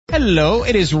Hello,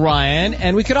 it is Ryan,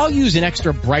 and we could all use an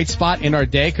extra bright spot in our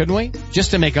day, couldn't we?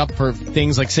 Just to make up for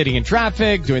things like sitting in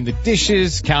traffic, doing the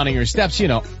dishes, counting your steps, you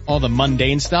know, all the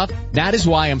mundane stuff. That is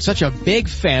why I'm such a big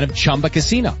fan of Chumba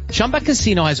Casino. Chumba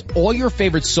Casino has all your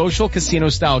favorite social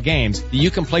casino-style games that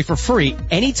you can play for free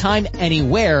anytime,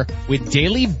 anywhere with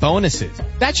daily bonuses.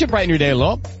 That should brighten your day a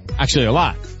little. Actually, a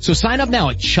lot. So sign up now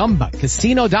at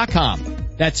ChumbaCasino.com.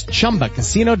 That's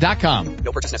ChumbaCasino.com.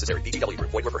 No purchase necessary. VGW Group.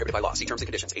 Void where prohibited by law. See terms and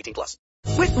conditions. 18+.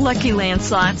 With Lucky Land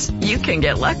Slots, you can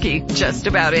get lucky just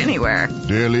about anywhere.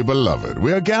 Dearly beloved,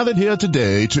 we are gathered here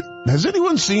today to... Has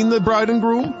anyone seen the bride and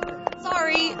groom?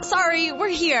 Sorry, we're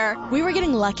here. We were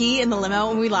getting lucky in the limo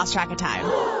and we lost track of time.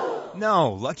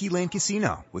 No, Lucky Land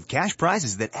Casino. With cash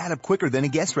prizes that add up quicker than a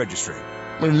guest registry.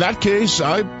 In that case,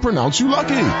 I pronounce you lucky.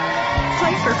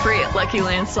 Play for free at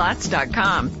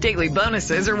LuckyLandSlots.com. Daily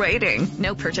bonuses are waiting.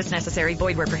 No purchase necessary.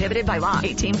 Void where prohibited by law.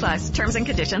 18+. Terms and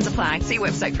conditions apply. See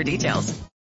website for details.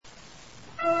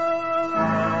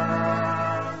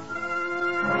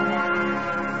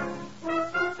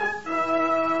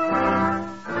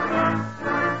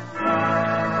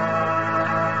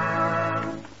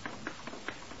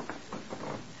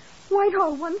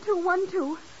 Whitehall,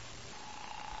 1212.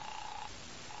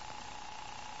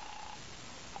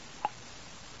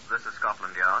 This is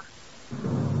Scotland Yard.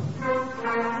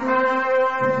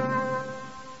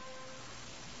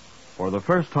 For the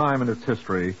first time in its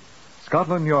history,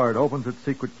 Scotland Yard opens its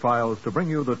secret files to bring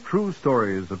you the true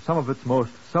stories of some of its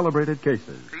most celebrated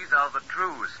cases. These are the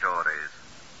true stories.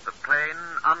 The plain,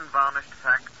 unvarnished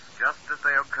facts, just as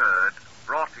they occurred,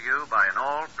 brought to you by an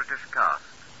all-British cast.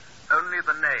 Only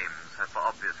the names have, for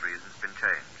obvious reasons, been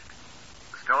changed.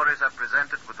 The stories are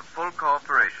presented with the full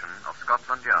cooperation of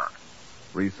Scotland Yard.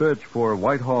 Research for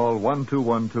Whitehall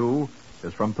 1212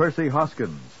 is from Percy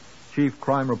Hoskins, chief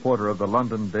crime reporter of the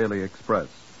London Daily Express.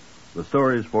 The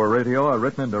stories for radio are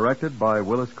written and directed by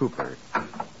Willis Cooper.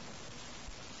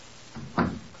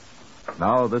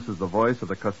 Now, this is the voice of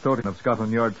the custodian of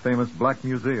Scotland Yard's famous Black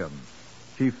Museum,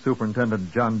 Chief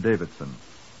Superintendent John Davidson.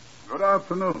 Good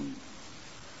afternoon.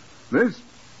 This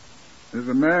is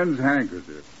a man's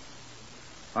handkerchief.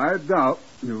 I doubt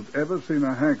you've ever seen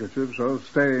a handkerchief so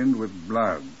stained with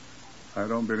blood. I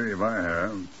don't believe I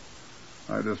have.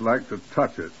 I just like to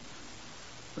touch it.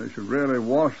 They should really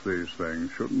wash these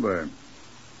things, shouldn't they?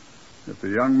 If the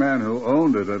young man who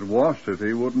owned it had washed it,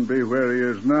 he wouldn't be where he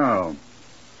is now.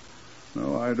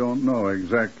 No, I don't know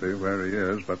exactly where he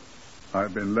is, but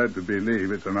I've been led to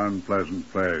believe it's an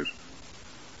unpleasant place.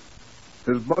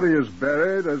 His body is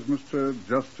buried, as Mr.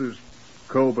 Justice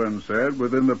Coburn said,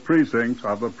 within the precincts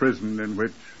of the prison in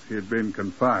which he had been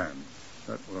confined.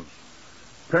 That was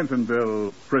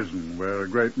Pentonville Prison, where a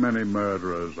great many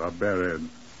murderers are buried.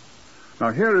 Now,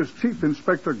 here is Chief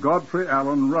Inspector Godfrey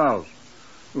Allen Rouse,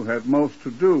 who had most to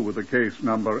do with the case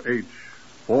number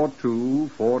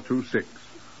H42426.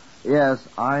 Yes,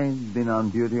 I'd been on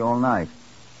duty all night.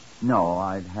 No,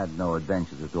 I'd had no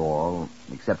adventures at all,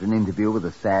 except an interview with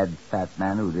a sad, fat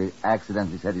man who'd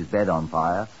accidentally set his bed on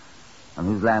fire, and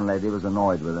whose landlady was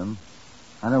annoyed with him.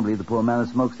 I don't believe the poor man has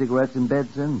smoked cigarettes in bed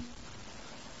since.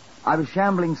 I was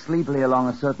shambling sleepily along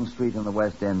a certain street in the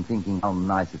West End, thinking how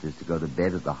nice it is to go to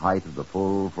bed at the height of the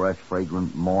full, fresh,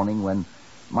 fragrant morning, when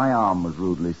my arm was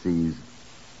rudely seized.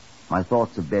 My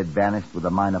thoughts of bed vanished with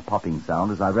a minor popping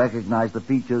sound as I recognized the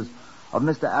features of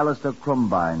Mr. Alistair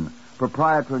Crumbine,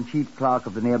 proprietor and chief clerk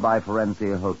of the nearby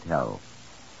Forensia Hotel.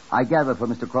 I gathered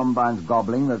from Mr. Crumbine's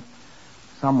gobbling that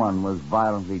someone was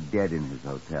violently dead in his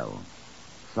hotel.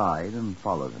 Sighed and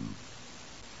followed him.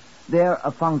 There,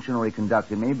 a functionary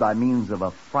conducted me by means of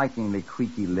a frighteningly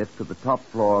creaky lift to the top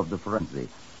floor of the Forensic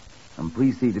and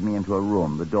preceded me into a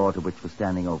room, the door to which was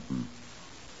standing open.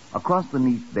 Across the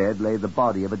neat bed lay the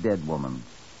body of a dead woman,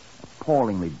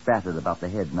 appallingly battered about the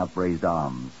head and upraised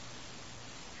arms.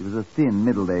 She was a thin,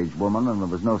 middle-aged woman, and there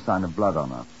was no sign of blood on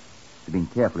her. She'd been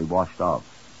carefully washed off,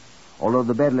 although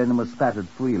the bed linen was spattered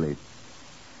freely.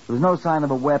 There was no sign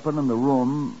of a weapon, and the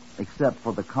room, except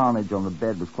for the carnage on the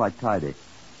bed, was quite tidy.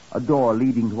 A door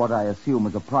leading to what I assume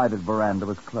was a private veranda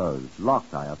was closed,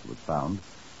 locked, I afterwards found,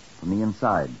 from the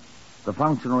inside. The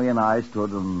functionary and I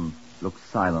stood and looked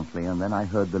silently, and then I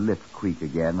heard the lift creak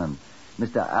again, and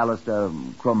Mr. Alistair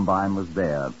Crumbine was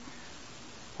there.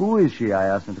 Who is she? I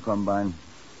asked Mr. Crumbine.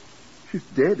 She's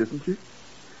dead, isn't she?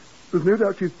 There's no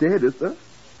doubt she's dead, is there?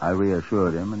 I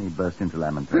reassured him, and he burst into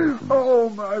lamentation. Oh,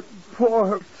 my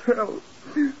poor hotel.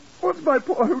 What's my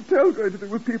poor hotel going to do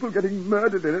with people getting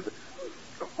murdered in it?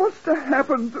 What's to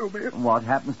happen to me? What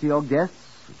happens to your guests,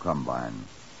 Crumbine?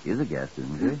 She's a guest,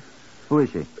 isn't she? Who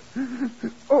is she?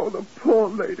 Oh, the poor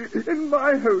lady in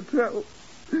my hotel.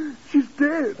 She's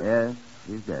dead. Yes,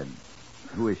 she's dead.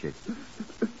 Who is she?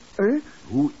 Eh?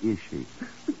 Who is she?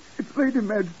 It's Lady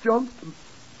Madge Johnston.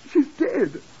 She's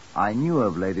dead. I knew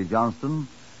of Lady Johnston.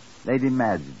 Lady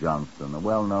Madge Johnston, a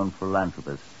well-known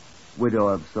philanthropist, widow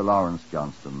of Sir Lawrence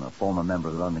Johnston, a former member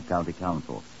of the London County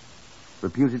Council,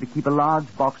 reputed to keep a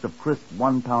large box of crisp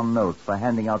 £1 notes for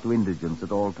handing out to indigents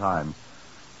at all times.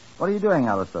 What are you doing,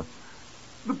 Alistair?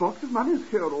 The box of money's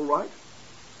here, all right.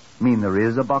 Mean there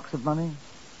is a box of money?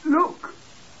 Look.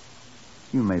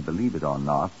 You may believe it or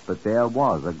not, but there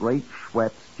was a great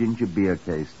Schweppes ginger beer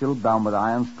case still bound with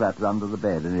iron straps under the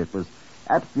bed, and it was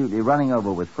absolutely running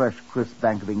over with fresh, crisp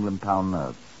Bank of England pound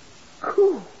notes.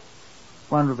 Whew.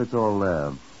 Wonder if it's all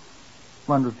there.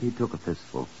 Wonder if he took a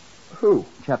fistful. Who?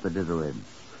 Chap that did her in.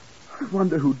 I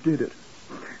wonder who did it.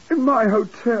 In my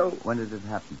hotel. When did it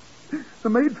happen? The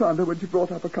maid found her when she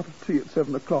brought up a cup of tea at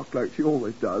 7 o'clock, like she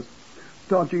always does.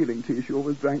 Darjeeling tea she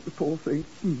always drank, the poor thing.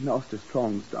 Nasty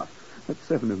strong stuff. At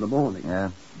 7 in the morning.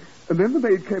 Yeah. And then the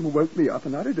maid came and woke me up,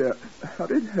 and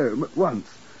hurried home at once.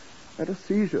 Had a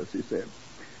seizure, she said.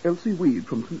 Elsie Weed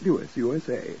from St. Louis,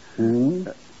 USA. Who?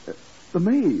 The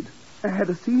maid had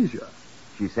a seizure.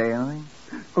 Did she say anything?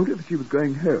 Only that she was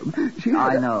going home.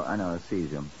 I know, a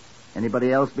seizure.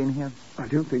 Anybody else been here? I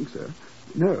don't think so.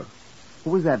 No. Who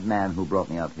was that man who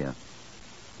brought me up here?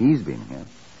 He's been here.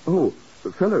 Oh,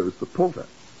 the fellow's the porter.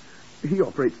 He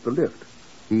operates the lift.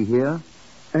 He here?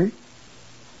 Eh?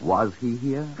 Was he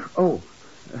here? Oh,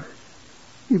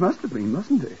 he must have been,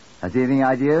 mustn't he? Has he any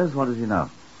ideas? What does he know?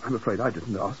 I'm afraid I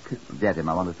didn't ask him. Get him.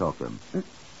 I want to talk to him.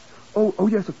 Oh,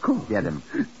 yes, of course. Get him.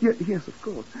 Yes, of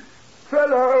course.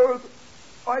 Fellows!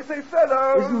 I say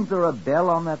fellows! Isn't there a bell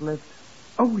on that lift?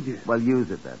 Oh, yes. Well,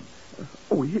 use it then.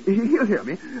 Oh, he'll hear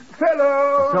me.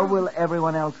 Fellows! So will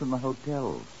everyone else in the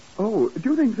hotel. Oh, do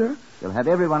you think so? You'll have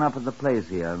everyone up at the place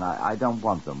here, and I don't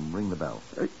want them. Ring the bell.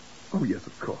 Oh, yes,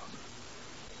 of course.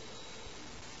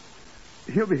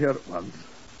 He'll be here at once.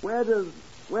 Where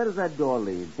does that door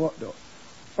lead? What door?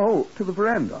 Oh, to the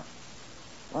veranda.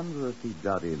 Wonder if he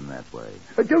got in that way.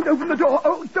 Don't open the door.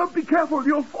 Oh, don't be careful.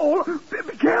 You'll fall.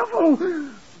 Be careful.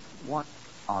 What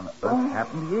on earth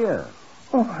happened here?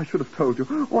 Oh, I should have told you.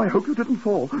 Oh, I hope you didn't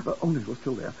fall. Only you're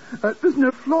still there. There's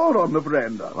no floor on the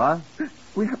veranda. What?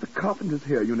 We have the carpenters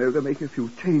here, you know. They're making a few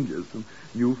changes. Some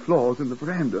new floors in the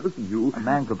verandas. A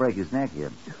man could break his neck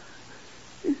here.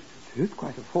 It is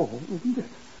quite a fall, isn't it?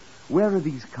 Where are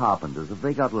these carpenters? Have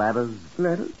they got ladders?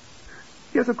 Ladders?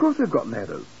 Yes, of course they've got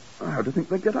ladders. How do you think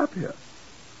they get up here?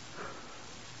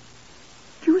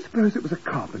 Do you suppose it was a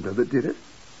carpenter that did it?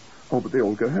 Oh, but they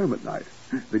all go home at night.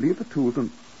 They leave the tools and...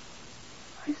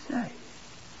 I say,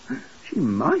 she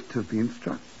might have been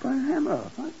struck by a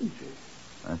hammer, mightn't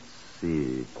she? Let's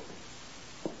see.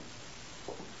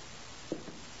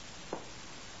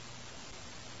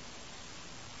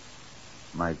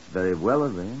 Might very well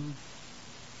have been.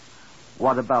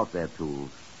 What about their tools?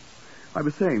 I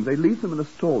was saying, they leave them in a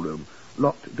storeroom,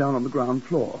 locked down on the ground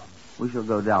floor. We shall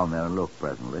go down there and look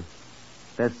presently.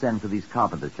 Let's send for these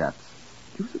carpenter chaps.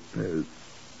 Do you suppose...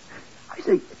 I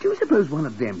say, do you suppose one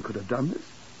of them could have done this?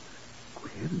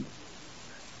 Good heavens.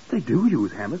 They do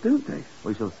use hammers, don't they?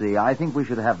 We shall see. I think we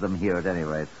should have them here at any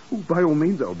rate. Oh, by all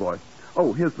means, old boy.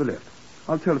 Oh, here's the lift.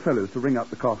 I'll tell Fellows to ring up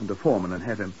the carpenter foreman and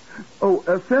have him... Oh,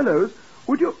 Fellows,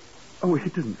 would you... Oh,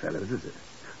 it isn't Fellows, is it?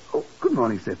 Oh, good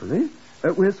morning, Seppele.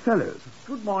 Where's Fellows?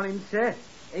 Good morning, sir.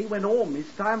 He went home. His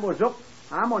time was up.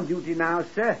 I'm on duty now,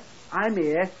 sir. I'm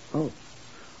here. Oh.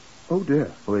 Oh,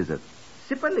 dear. Who is it?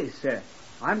 Seppele, sir.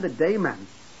 I'm the day man.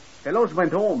 Fellows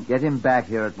went home. Get him back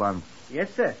here at once.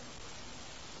 Yes, sir.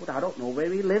 But I don't know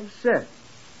where he lives, sir.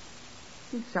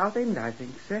 In Southend, I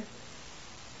think, sir.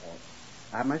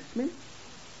 Or Hammersmith?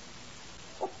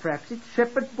 Or perhaps it's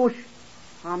Shepherd Bush.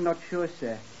 I'm not sure,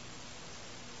 sir.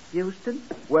 Houston?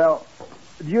 Well,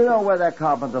 do you know where that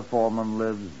carpenter foreman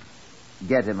lives?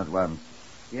 Get him at once.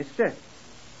 Yes, sir.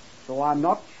 So I'm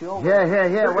not sure.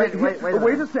 Here. Wait.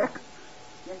 Wait a sec.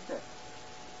 Yes,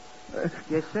 sir.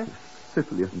 Yes, sir?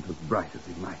 Syphil isn't as bright as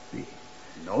he might be.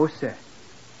 No, sir.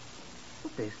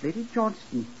 But there's Lady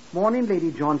Johnston. Morning,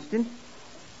 Lady Johnston.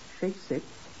 She's sick.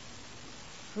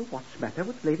 Well, what's the matter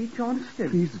with Lady Johnston?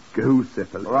 Please go,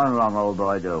 Syphil. Run along, old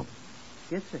boy, do.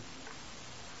 Yes, sir.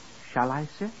 Shall I,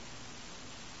 sir?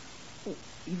 Oh,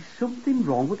 is something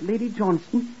wrong with Lady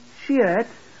Johnston? She hurt?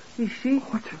 Is she?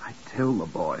 What shall I tell the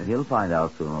boy? He'll find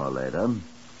out sooner or later.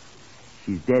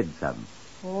 She's dead, son.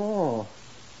 Oh.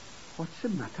 What's the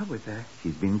matter with her?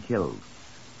 She's been killed.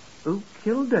 Who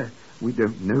killed her? We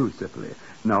don't know, Syphil.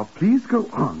 Now, please go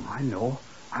on. I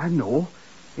know.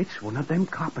 It's one of them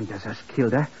carpenters has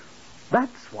killed her.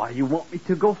 That's why you want me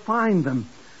to go find them.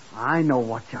 I know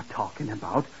what you're talking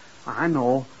about. I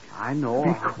know.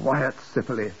 Be quiet,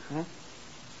 Sipperley. Huh?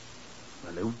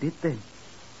 Well, who did then?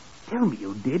 Tell me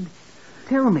who did.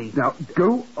 Tell me. Now,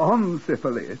 go on,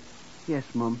 Sipperley. Yes,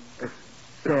 Mum.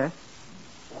 Sir,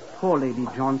 poor Lady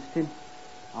Johnston.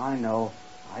 I know.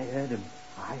 I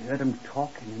heard him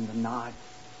talking in the night.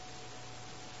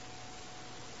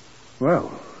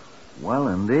 Well,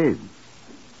 indeed.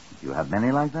 Do you have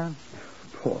many like that?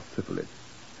 Poor Sipperley.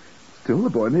 Still, the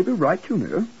boy may be right, you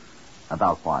know.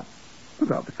 About what?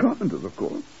 About the carpenters, of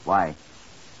course. Why?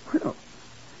 Well,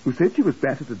 you said she was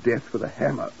battered to death with a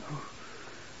hammer.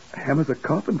 A hammer's a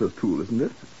carpenter's tool, isn't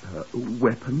it? A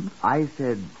weapon. I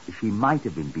said she might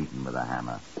have been beaten with a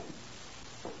hammer.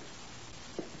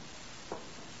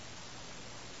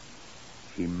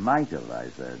 She might have, I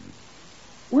said.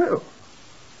 Well,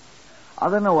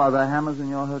 are there no other hammers in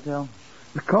your hotel?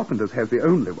 The carpenters have the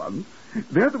only one.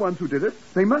 They're the ones who did it.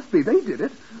 They must be. They did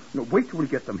it. No, wait till we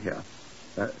get them here.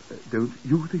 Don't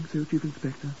you think so, Chief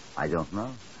Inspector? I don't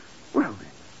know. Well,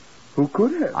 then, who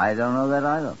could have? I don't know that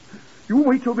either. You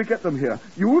wait till we get them here.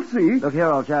 You'll see. Look here,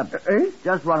 old chap. Eh?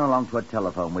 Just run along to a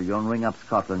telephone, will you, and ring up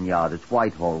Scotland Yard. It's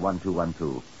Whitehall,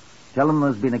 1212. Tell them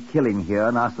there's been a killing here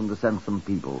and ask them to send some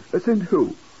people. Send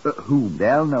who? Whom?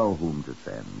 They'll know whom to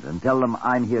send. And tell them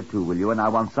I'm here too, will you, and I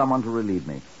want someone to relieve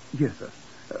me. Yes, sir.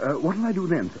 What'll I do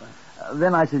then, sir?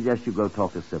 Then I suggest you go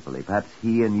talk to Sipperley. Perhaps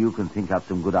he and you can think up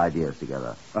some good ideas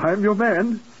together. I'm your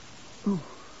man. Oh,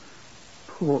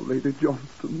 poor Lady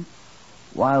Johnston.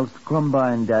 Whilst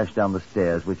Crumbine dashed down the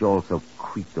stairs, which also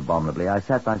creaked abominably, I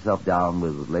sat myself down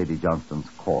with Lady Johnston's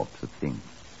corpse at think.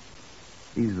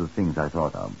 These are the things I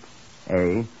thought of.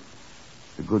 A,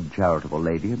 the good charitable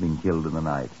lady had been killed in the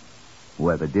night.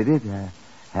 Whoever did it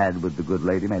had, with the good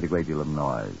lady, made a great deal of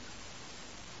noise.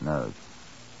 Note.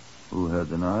 Who heard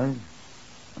the noise?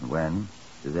 And when?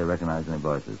 Did they recognize any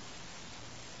voices?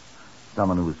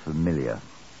 Someone who was familiar,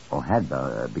 or had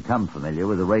become familiar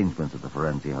with arrangements at the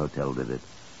Forensic Hotel did it.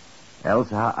 Else,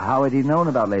 how had he known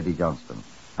about Lady Johnston?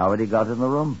 How had he got in the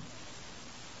room?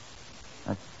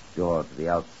 That door to the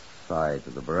outside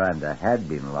of the veranda had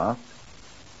been locked.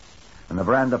 And the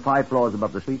veranda 5 floors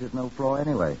above the street is no floor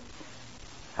anyway.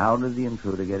 How did the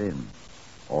intruder get in?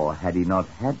 Or had he not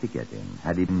had to get in?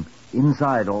 Had he been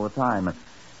inside all the time?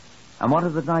 And what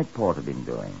had the night porter been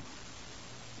doing?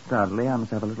 Suddenly, I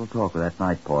must have a little talk with that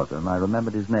night porter, and I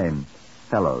remembered his name,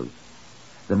 Fellows.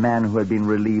 The man who had been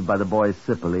relieved by the boy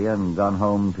Sipperley and gone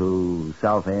home to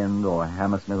Southend or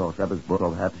Hammersmith or Shepherd's Bush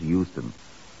or perhaps Euston.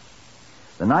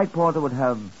 The night porter would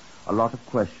have a lot of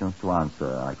questions to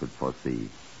answer, I could foresee.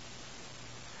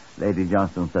 Lady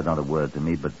Johnston said not a word to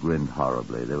me, but grinned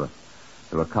horribly. There were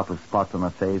a couple of spots on her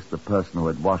face the person who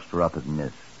had washed her up had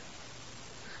missed.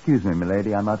 "Excuse me,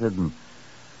 milady," I muttered, and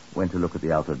went to look at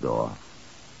the outer door.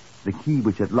 The key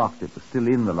which had locked it was still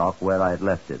in the lock where I had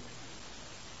left it.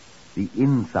 The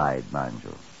inside, mind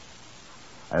you.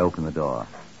 I opened the door.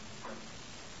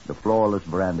 The floorless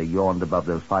veranda yawned above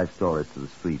those 5 stories to the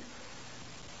street.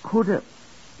 Could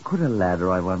a ladder,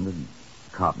 I wondered?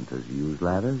 Carpenters use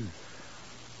ladders.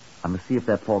 I must see if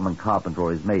that foreman carpenter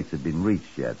or his mates had been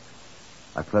reached yet.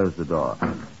 I closed the door,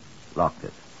 locked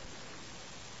it.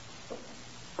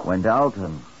 Went out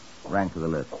and rang for the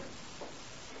lift.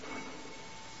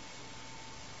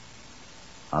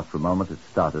 After a moment, it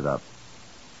started up.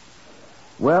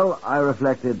 Well, I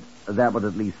reflected, that would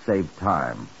at least save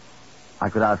time. I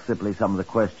could ask Sipperley some of the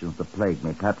questions that plagued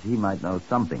me. Perhaps he might know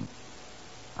something.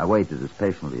 I waited as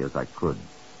patiently as I could.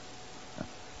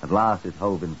 At last, it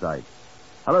hove in sight.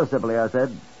 "Hello, Sipperley," I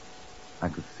said. I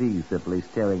could see Sipperley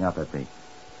staring up at me.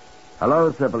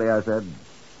 "Hello, Sipperley," I said.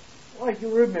 Why,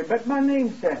 you remembered my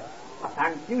name, sir.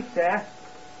 Thank you, sir.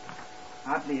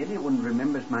 Hardly anyone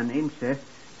remembers my name, sir.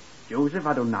 Joseph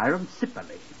Adoniram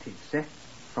Sipperley, it is, sir.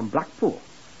 From Blackpool,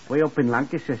 way up in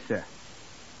Lancashire, sir.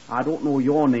 I don't know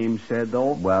your name, sir,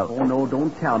 though. Well... Oh, no,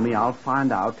 don't tell me. I'll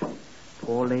find out.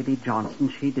 Poor Lady Johnston,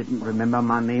 she didn't remember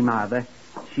my name either.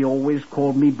 She always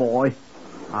called me boy.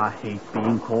 I hate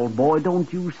being called boy,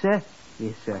 don't you, sir?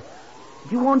 Yes, sir.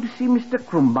 Do you want to see Mr.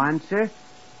 Crumbine, sir?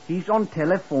 He's on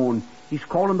telephone. He's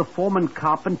calling the foreman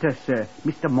carpenter, sir.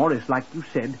 Mr. Morris, like you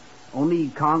said. Only he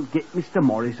can't get Mr.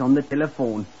 Morris on the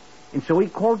telephone. And so he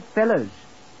called Fellows.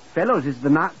 Fellows is the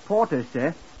night porter,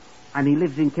 sir. And he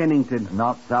lives in Kennington.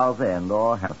 Not Southend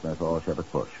or Hammersmith or Shepherd's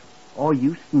Bush. Or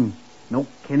Euston. No,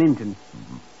 Kennington.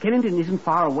 Mm-hmm. Kennington isn't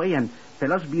far away, and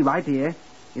Fellows will be right here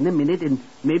in a minute, and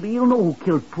maybe you'll know who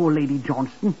killed poor Lady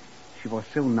Johnston. She was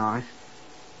so nice.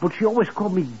 But she always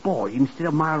called me boy instead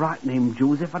of my right name,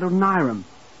 Joseph Adoniram.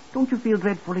 Don't you feel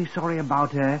dreadfully sorry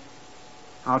about her?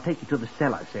 I'll take you to the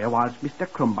cellar, sir, whilst Mr.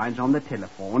 Crumbine's on the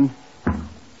telephone.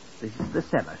 This is the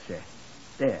cellar, sir.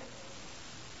 There.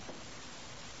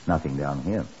 Nothing down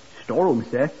here. Storeroom,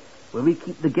 sir, where we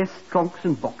keep the guest trunks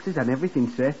and boxes and everything,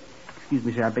 sir. Excuse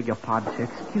me, sir, I beg your pardon, sir.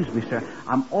 Excuse me, sir.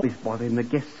 I'm always bothering the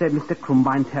guests, sir. Mr.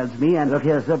 Crumbine tells me, and... Look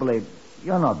here, Sibylle,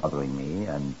 you're not bothering me,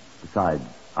 and besides,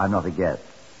 I'm not a guest.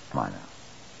 Minor.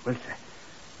 Well, sir,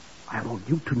 I want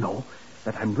you to know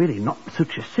that I'm really not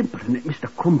such a simpleton that Mr.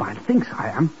 Crumbine thinks I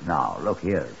am. Now, look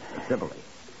here, Sibylle.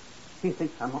 He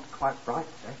thinks I'm not quite bright,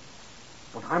 sir.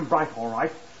 But I'm bright, all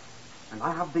right. And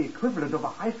I have the equivalent of a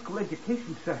high school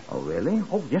education, sir. Oh, really?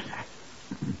 Oh, yes, sir.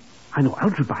 I know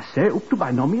algebra, sir, up to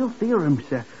binomial theorem,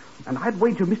 sir. And I'd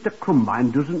wager Mr.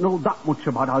 Crumbine doesn't know that much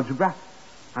about algebra.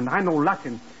 And I know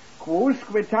Latin.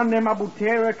 Quousque tandem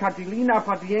abutera Catilina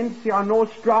patientia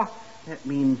nostra. That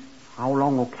means, how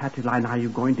long, O Catiline, are you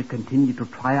going to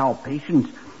try our patience?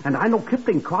 And I know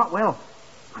Kipling quite well.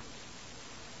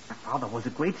 My father was a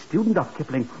great student of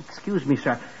Kipling. Excuse me,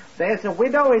 sir. There's a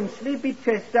widow in Sleepy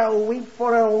Chester who weeps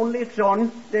for her only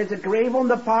son. There's a grave on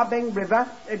the Parbeng River,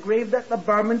 a grave that the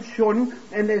Burmans shun,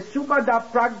 and there's Super da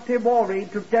Prag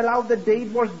Tivori to tell how the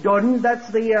deed was done. That's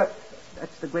the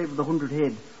grave of the 100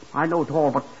 Head. I know it all,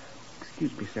 but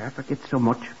excuse me, sir, I forget so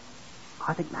much.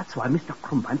 I think that's why Mr.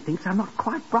 Crumbine thinks I'm not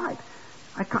quite bright.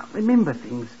 I can't remember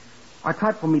things. I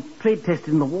tried for me trade test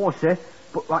in the war, sir,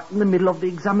 but right in the middle of the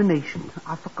examination,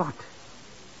 I forgot.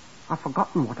 I've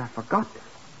forgotten what I forgot.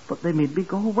 But they made me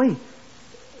go away.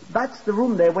 That's the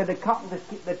room there where the carpenters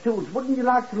keep their tools. Wouldn't you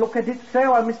like to look at it, sir,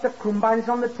 while Mr. Crumbine's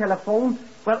on the telephone?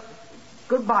 Well,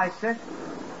 goodbye, sir.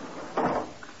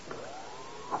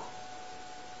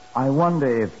 I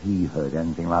wonder if he heard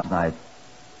anything last night.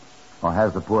 Or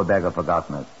has the poor beggar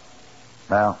forgotten it?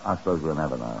 Well, I suppose we'll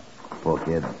never know. Poor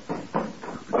kid.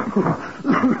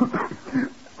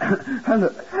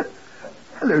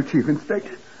 Hello, Chief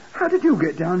Inspector. How did you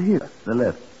get down here? The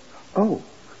lift. Oh.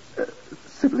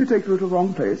 Simply take you to the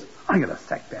wrong place. I'm going to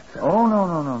sack that fellow. Oh,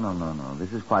 no.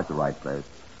 This is quite the right place.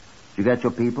 Did you get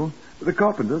your people? The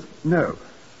carpenters? No.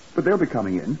 But they'll be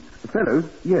coming in. The fellow?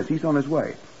 Yes, he's on his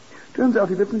way. Turns out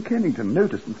he lives in Kennington. No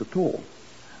distance at all.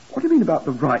 What do you mean about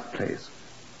the right place?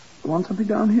 You want something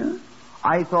down here?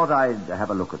 I thought I'd have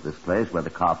a look at this place where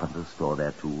the carpenters store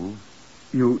their tools.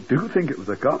 You do think it was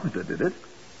a carpenter, did it?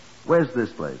 Where's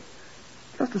this place?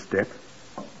 Just a step.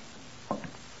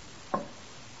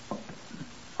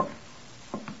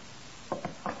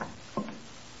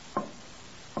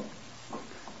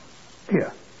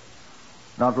 Here.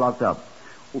 Not locked up?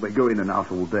 Well, they go in and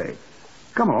out all day.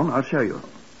 Come on, I'll show you.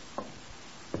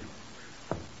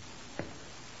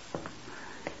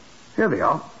 Here they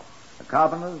are. The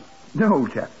carpenters? No,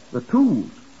 old chap. The tools.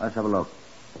 Let's have a look.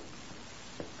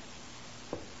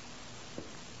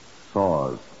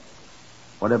 Saws.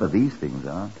 Whatever these things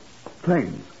are.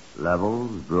 Planes.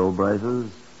 Levels, drill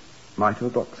braces. Miter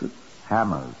boxes.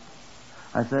 Hammers.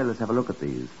 I say, let's have a look at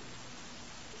these.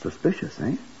 Suspicious,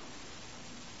 eh?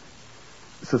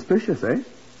 Suspicious, eh?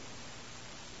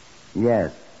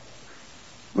 Yes.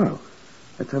 Well,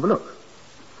 let's have a look.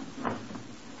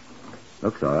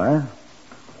 Looks all right.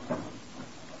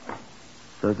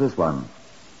 So it's this one.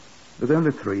 There's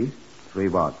only 3. 3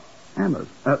 what? Hammers.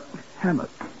 Hammers.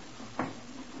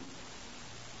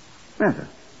 Matter.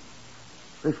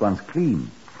 This one's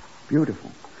clean.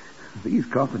 Beautiful. These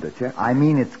carpenter chaps. I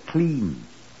mean it's clean.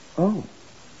 Oh.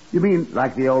 You mean...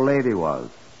 Like the old lady was.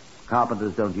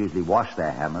 Carpenters don't usually wash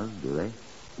their hammers, do they?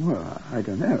 Well, I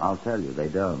don't know. I'll tell you, they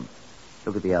don't.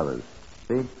 Look at the others.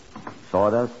 See?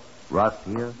 Sawdust, rust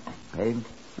here, paint.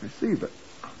 I see, but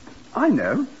I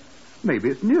know. Maybe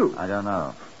it's new. I don't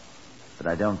know. But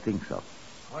I don't think so.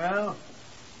 Well,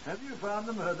 have you found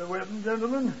the murder weapon,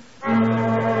 gentlemen?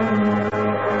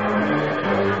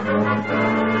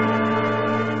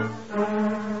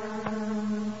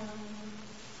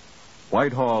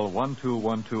 Whitehall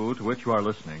 1212, to which you are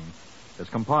listening, is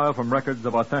compiled from records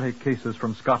of authentic cases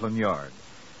from Scotland Yard.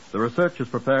 The research is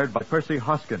prepared by Percy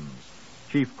Hoskins,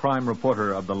 chief crime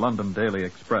reporter of the London Daily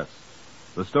Express.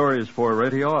 The stories for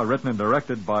radio are written and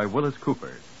directed by Willis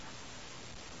Cooper.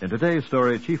 In today's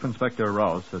story, Chief Inspector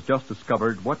Rouse has just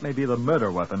discovered what may be the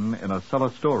murder weapon in a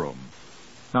cellar storeroom.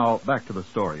 Now, back to the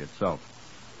story itself.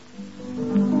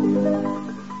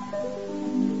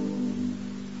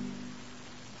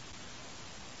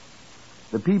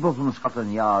 The people from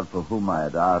Scotland Yard for whom I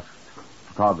had asked,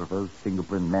 photographers,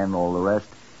 fingerprint men, all the rest,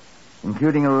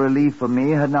 including a relief for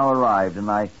me, had now arrived,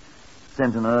 and I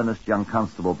sent an earnest young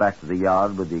constable back to the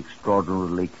yard with the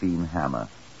extraordinarily clean hammer,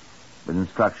 with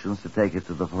instructions to take it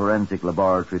to the forensic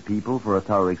laboratory people for a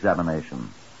thorough examination.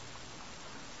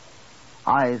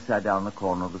 I sat down in the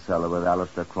corner of the cellar with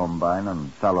Alistair Crumbine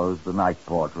and Fellows, the night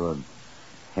porter, and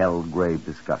held grave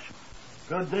discussion.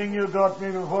 Good thing you got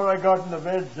me before I got into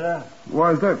bed, sir.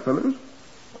 Why is that, fellows?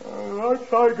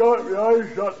 Once I got my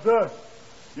eyes shut, sir,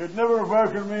 you'd never have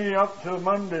woken me up till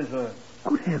Monday, sir.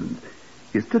 Good heavens.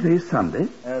 Is today Sunday?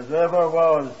 As ever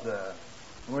was, sir.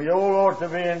 We all ought to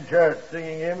be in church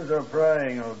singing hymns or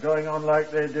praying or going on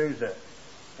like they do, sir.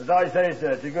 As I say,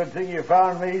 sir, it's a good thing you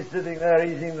found me sitting there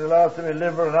eating the last of my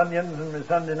liver and onions in my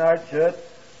Sunday night shirt,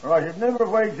 or I should never have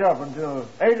waked up until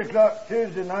 8 o'clock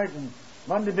Tuesday night and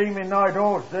Monday being my night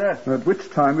off, sir. At which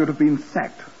time you'd have been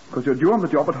sacked, because you're due on the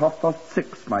job at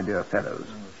 6:30, my dear fellows.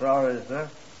 Sorry, sir.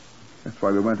 That's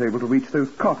why we weren't able to reach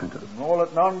those carpenters. All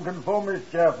at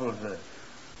Nonconformist Chapel, sir.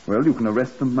 Well, you can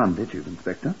arrest them Monday, Chief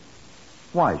Inspector.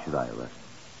 Why should I arrest?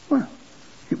 Well,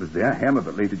 it was their hammer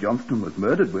that Lady Johnston was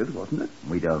murdered with, wasn't it?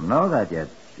 We don't know that yet,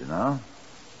 you know.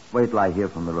 Wait till I hear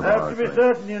from the laboratory. Have to be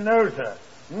certain you know, sir.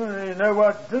 You know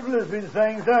what Sybil has been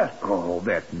saying, sir? Oh,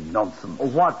 that nonsense.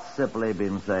 What's Sipley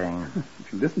been saying?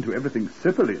 If you listen to everything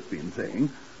Syphilis been saying...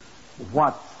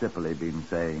 What's Sipley been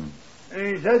saying?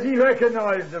 He says he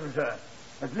recognized them, sir.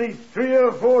 At least 3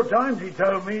 or 4 times he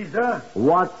told me, sir.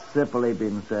 What's Sipley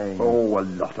been saying? Oh, a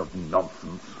lot of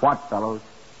nonsense. What, Fellows?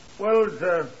 Well,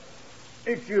 sir,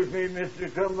 excuse me,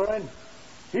 Mr. Crumbine.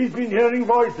 He's been hearing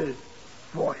voices.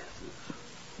 Voices?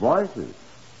 Voices?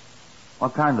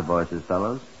 What kind of voices,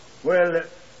 Fellows? Well,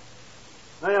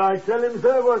 may I tell him,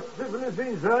 sir, what Sybil has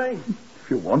been saying?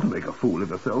 If you want to make a fool of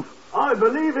yourself. I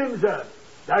believe him, sir.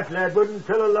 That lad wouldn't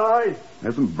tell a lie.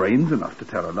 Hasn't brains enough to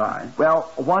tell a lie.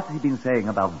 Well, what's he been saying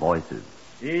about voices?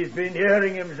 He's been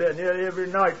hearing him, sir, nearly every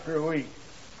night for a week.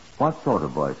 What sort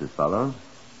of voices, Fellows?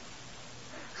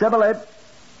 Sibylle,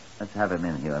 let's have him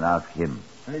in here and ask him.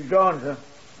 He's gone, sir.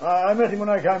 I met him when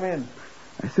I came in.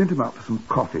 I sent him out for some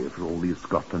coffee for all these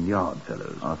Scotland Yard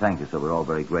fellows. Oh, thank you, sir. We're all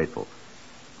very grateful.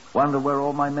 Wonder where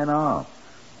all my men are.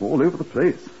 All over the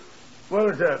place.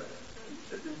 Well, sir,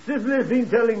 Sybil has been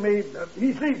telling me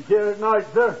he sleeps here at night,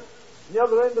 sir, the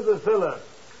other end of the cellar.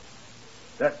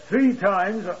 That 3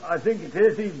 times, I think it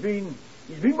is, he's been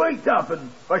waked up and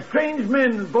by strange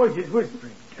men and voices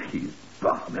whispering. He's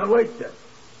balmy. Now, wait, sir.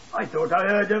 I thought I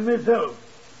heard them myself.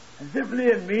 And Sybil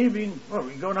and me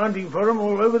we've gone hunting for them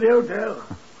all over the hotel.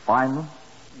 Find them?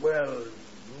 Well,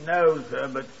 no, sir,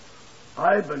 but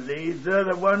I believe they're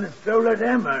the ones stole that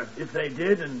hammer, if they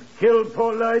did, and killed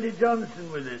poor Lady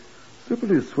Johnston with it.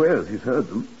 Syphilis swears he's heard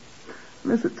them.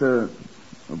 Unless it's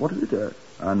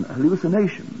an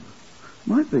hallucination.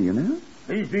 Might be, you know.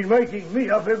 He's been waking me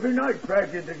up every night,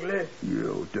 practically.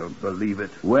 You don't believe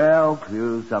it. Well,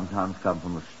 clues sometimes come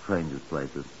from the strangest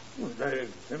places. Well,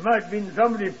 there might have been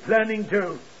somebody planning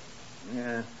to.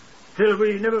 Yeah. Still,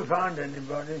 we never found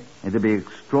anybody. It'd be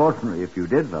extraordinary if you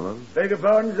did, fellows. Beg your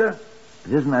pardon, sir?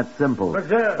 It isn't that simple. But,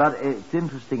 sir... But it's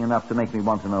interesting enough to make me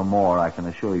want to know more, I can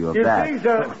assure you of that. You see,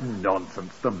 sir... Oh,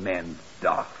 nonsense. The man's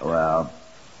daft. Well,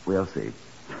 we'll see.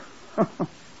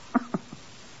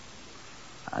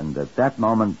 And at that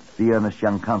moment, the earnest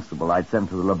young constable I'd sent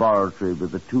to the laboratory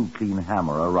with the 2-clean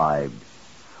hammer arrived.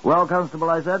 Well, Constable,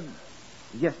 I said?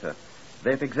 Yes, sir.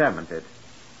 They've examined it.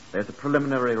 There's a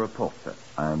preliminary report, sir.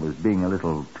 I was being a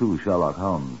little too Sherlock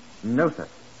Holmes. No, sir.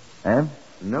 Eh?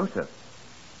 No, sir.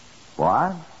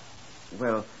 What?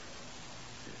 Well,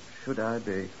 should I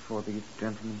be for these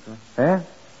gentlemen, sir? Eh?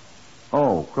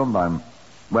 Oh, Crumbine.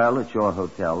 Well, it's your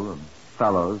hotel, and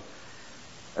Fellows.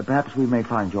 Perhaps we may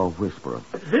find your whisperer.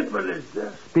 Syphilis,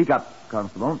 sir. Speak up,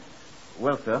 Constable.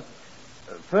 Well, sir,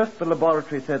 first the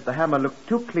laboratory said the hammer looked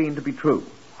too clean to be true.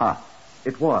 Huh.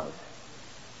 It was.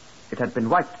 It had been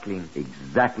wiped clean.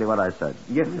 Exactly what I said.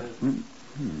 Yes, sir.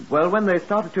 Mm-hmm. Well, when they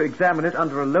started to examine it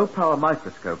under a low-power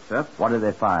microscope, sir... What did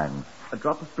they find? A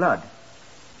drop of blood.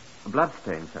 A blood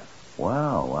stain, sir.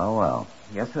 Well.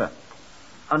 Yes, sir.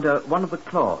 Under one of the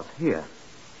claws, here,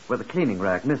 where the cleaning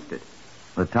rag missed it.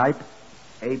 The type?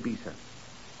 AB, sir.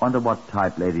 Wonder what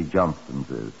type Lady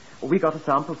Johnston's is. We got a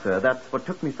sample, sir. That's what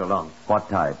took me so long. What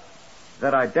type?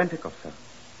 They're identical, sir.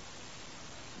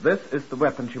 This is the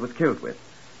weapon she was killed with.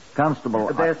 Constable...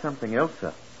 There's something else,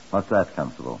 sir. What's that,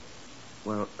 Constable?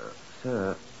 Well,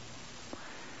 sir...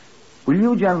 Will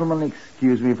you gentlemen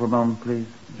excuse me for a moment, please?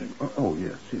 Oh,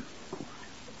 yes, of course.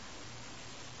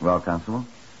 Well, Constable?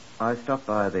 I stopped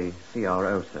by the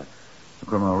CRO, sir. The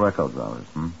Criminal Records Office,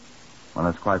 Well,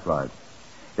 that's quite right.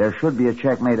 There should be a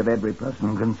check made of every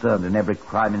person concerned and every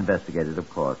crime investigated, of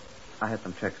course. I had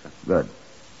them checked, sir. Good.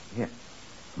 Here.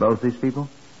 Both these people?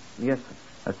 Yes, sir.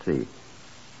 Let's see.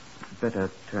 Better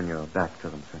turn your back to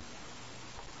them, sir.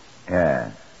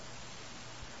 Yes.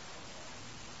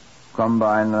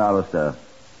 Crumbine and Alistair.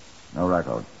 No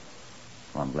record.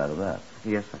 Well, I'm glad of that.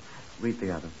 Yes, sir. Read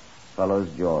the other. Fellows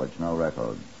George, no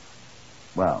record.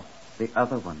 Well, The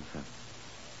other one, sir.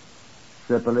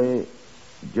 Sipperley,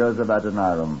 Joseph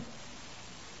Adoniram.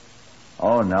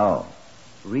 Oh, no.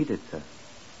 Read it, sir.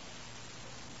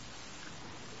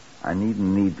 I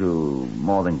needn't need to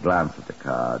more than glance at the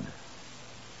card.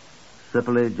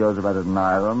 Sipperley, Joseph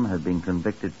Adoniram, had been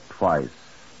convicted twice.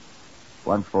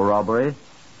 Once for robbery,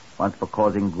 once for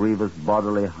causing grievous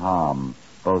bodily harm.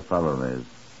 Both felonies.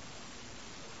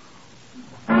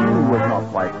 He was not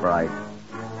quite bright.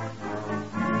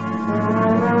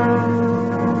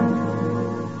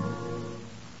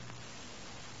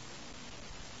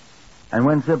 And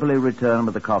when Sipperley returned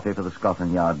with the coffee for the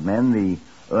Scotland Yard men, the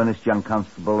earnest young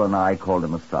constable and I called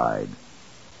him aside.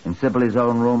 In Sipperley's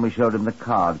own room, we showed him the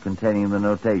card containing the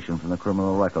notation from the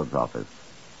Criminal Records Office.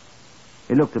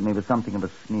 He looked at me with something of a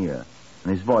sneer,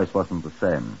 and his voice wasn't the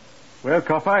same. Well,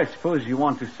 Copper, I suppose you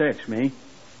want to search me.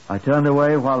 I turned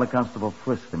away while the constable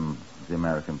frisked him, as the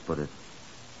Americans put it.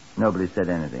 Nobody said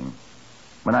anything.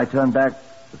 When I turned back,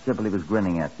 Sipperley was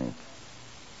grinning at me.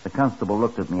 The constable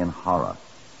looked at me in horror.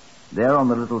 There on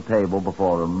the little table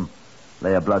before him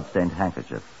lay a blood-stained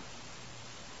handkerchief.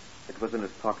 It was in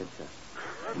his pocket, sir.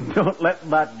 Don't let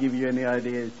that give you any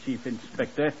ideas, Chief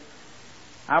Inspector.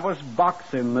 I was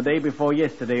boxing the day before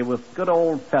yesterday with good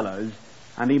old fellows,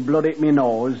 and he blooded me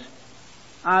nose.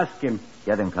 Ask him.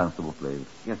 Get him, Constable, please.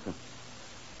 Yes, sir.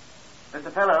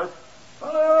 Mr. Fellows.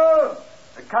 Hello!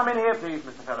 Come in here, please,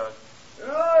 Mr. Fellows.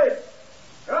 Right!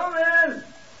 Come in!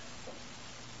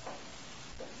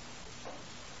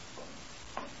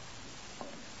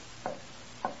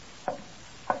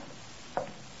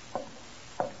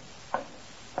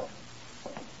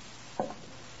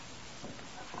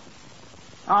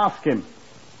 Ask him.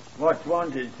 What's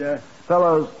wanted, sir?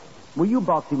 Fellows, were you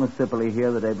boxing with Sipperley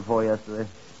here the day before yesterday?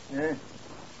 Yeah.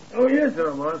 Oh, yes,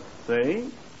 I was.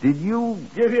 See? Did you...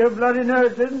 Give you a bloody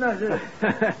nose, didn't I, sir?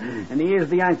 And here's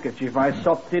the handkerchief I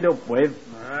sopped it up with.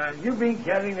 You've been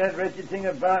carrying that wretched thing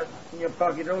about in your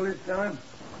pocket all this time?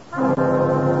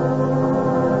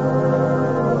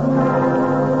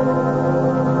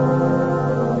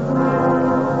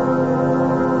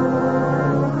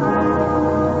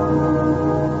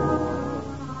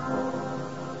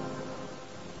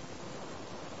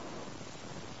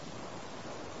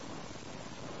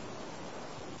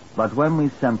 But when we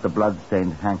sent the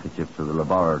blood-stained handkerchief to the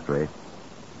laboratory,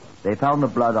 they found the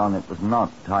blood on it was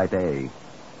not type A,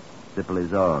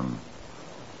 Sipperley's own,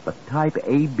 but type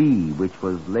AB, which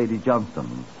was Lady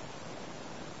Johnston's.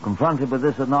 Confronted with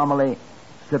this anomaly,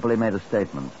 Sipperley made a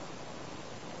statement.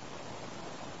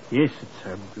 Yes, it's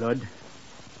her blood.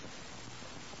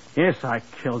 Yes, I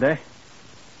killed her.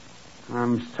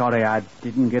 I'm sorry I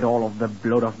didn't get all of the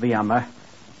blood off the hammer.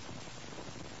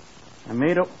 I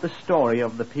made up the story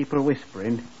of the people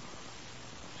whispering,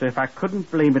 so if I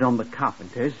couldn't blame it on the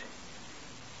carpenters,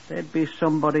 there'd be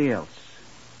somebody else.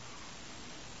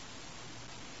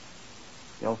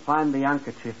 You'll find the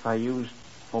handkerchief I used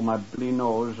for my bloody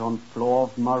nose on the floor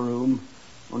of my room,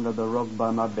 under the rug by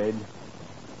my bed.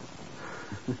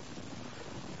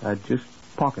 I just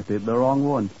pocketed the wrong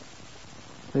one.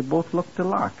 They both looked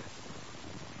alike.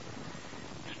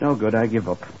 It's no good, I give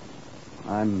up.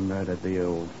 I murdered the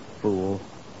old fool.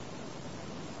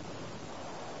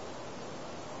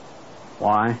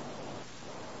 Why?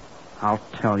 I'll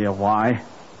tell you why.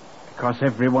 Because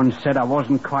everyone said I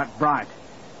wasn't quite bright.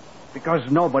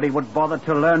 Because nobody would bother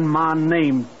to learn my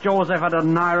name, Joseph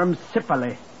Adoniram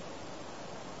Sipperley.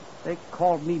 They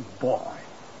called me boy.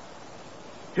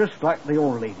 Just like the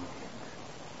old lady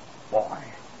did. Boy.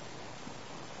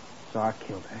 So I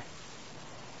killed her.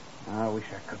 I wish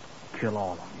I could kill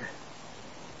all of you.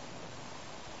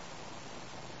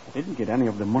 I didn't get any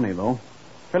of the money, though.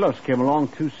 Fellows came along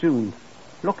too soon,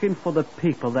 looking for the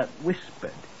people that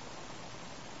whispered.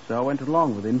 So I went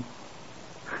along with him.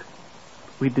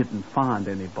 We didn't find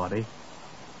anybody.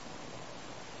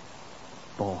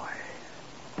 Boy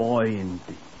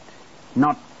indeed.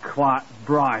 Not quite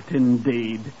bright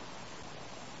indeed.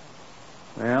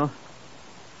 Well,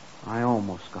 I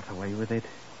almost got away with it,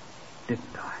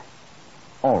 didn't I?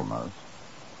 Almost.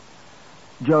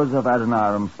 Joseph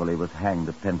Adoniram Sipperley was hanged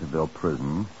at Pentonville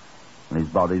Prison, and his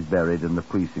body's buried in the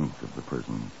precincts of the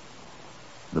prison.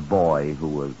 The boy who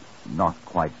was not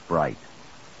quite bright.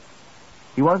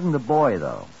 He wasn't a boy,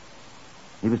 though.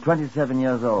 He was 27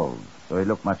 years old, so he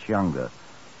looked much younger,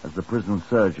 as the prison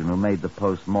surgeon who made the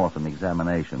post-mortem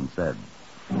examination said.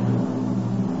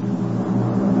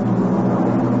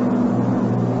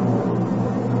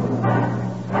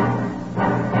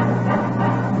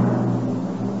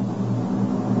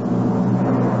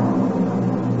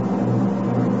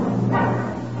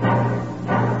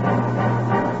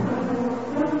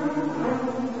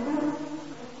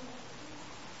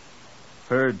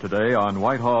 heard today on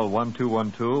Whitehall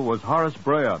 1212 was Horace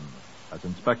Braham as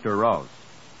Inspector Rouse.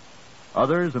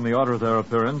 Others in the order of their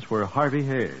appearance were Harvey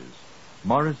Hayes,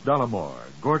 Morris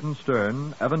Dollamore, Gordon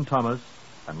Stern, Evan Thomas,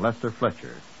 and Lester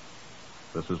Fletcher.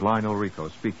 This is Lionel Rico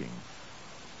speaking.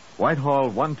 Whitehall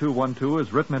 1212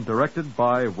 is written and directed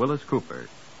by Willis Cooper.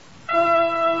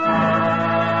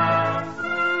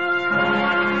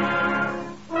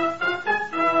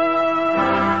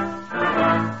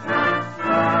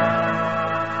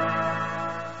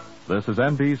 This is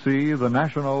NBC, the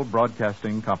national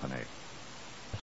broadcasting company.